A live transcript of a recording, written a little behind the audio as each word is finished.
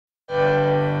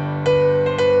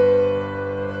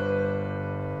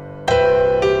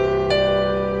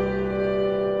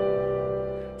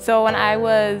So when I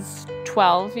was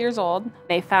 12 years old,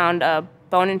 they found a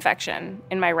bone infection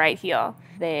in my right heel.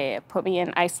 They put me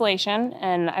in isolation,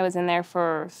 and I was in there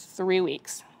for 3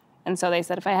 weeks. And so they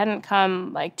said if I hadn't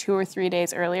come like 2 or 3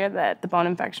 days earlier, that the bone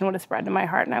infection would have spread to my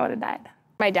heart and I would have died.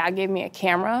 My dad gave me a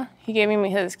camera. He gave me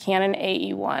his Canon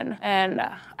AE1, and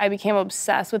I became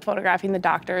obsessed with photographing the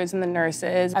doctors and the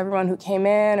nurses, everyone who came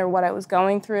in or what I was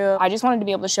going through. I just wanted to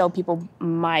be able to show people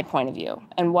my point of view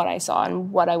and what I saw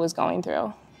and what I was going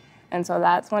through. And so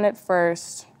that's when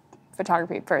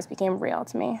photography first became real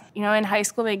to me. You know, in high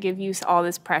school, they give you all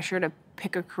this pressure to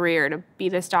pick a career, to be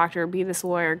this doctor, be this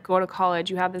lawyer, go to college.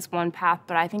 You have this one path,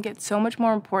 but I think it's so much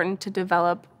more important to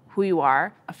develop who you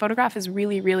are. A photograph is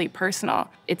really, really personal.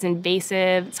 It's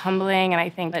invasive, it's humbling, and I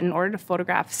think that in order to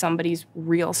photograph somebody's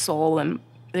real soul and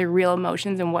their real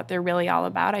emotions and what they're really all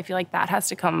about, I feel like that has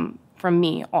to come from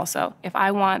me also. If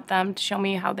I want them to show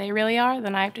me how they really are,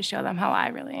 then I have to show them how I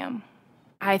really am.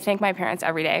 I thank my parents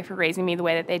every day for raising me the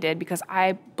way that they did because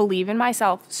I believe in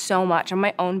myself so much. I'm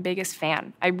my own biggest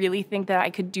fan. I really think that I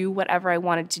could do whatever I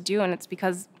wanted to do, and it's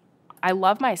because I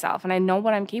love myself and I know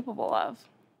what I'm capable of.